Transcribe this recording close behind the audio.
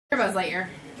Buzz Lightyear.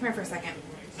 Come here for a second.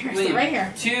 Here, William, sit right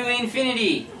here. To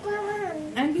infinity.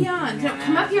 And beyond.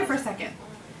 Come up here for a second.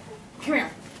 Come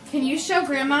here. Can you show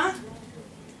Grandma?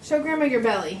 Show Grandma your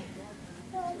belly.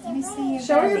 Let me see your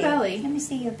Show belly. her your belly. Let me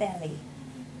see your belly.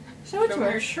 Show it Show to her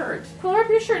her. your shirt. Pull her up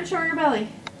your shirt and show her your belly.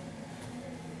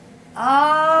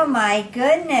 Oh my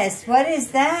goodness, what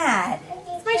is that?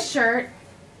 It's my shirt.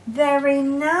 Very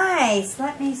nice.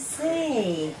 Let me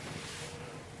see.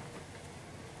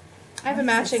 I have a What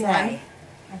does it matching say? one.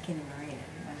 I can't even read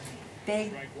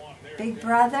it. Big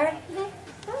brother?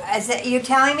 Is it, you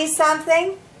telling me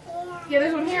something? Yeah,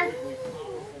 there's one here.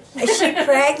 Is she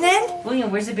pregnant?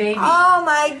 William, where's the baby? Oh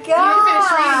my You didn't finish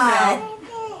God! reading,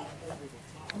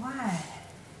 What?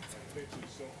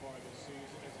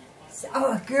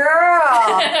 Oh, a girl!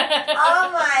 Oh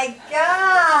my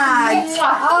God!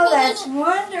 Oh, that's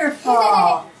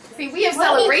wonderful! See, we have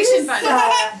celebration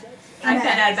buttons. I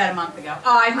found out about a month ago.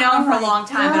 Oh, I've known for a long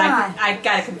time, but I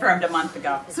got it confirmed a month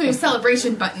ago. So we have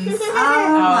celebration buttons. Oh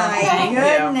my thank you.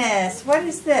 goodness! What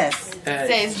is this? It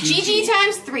says GG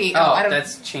times 3. Oh, I don't.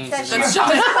 that's changed. That's the That's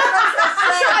number. Sean.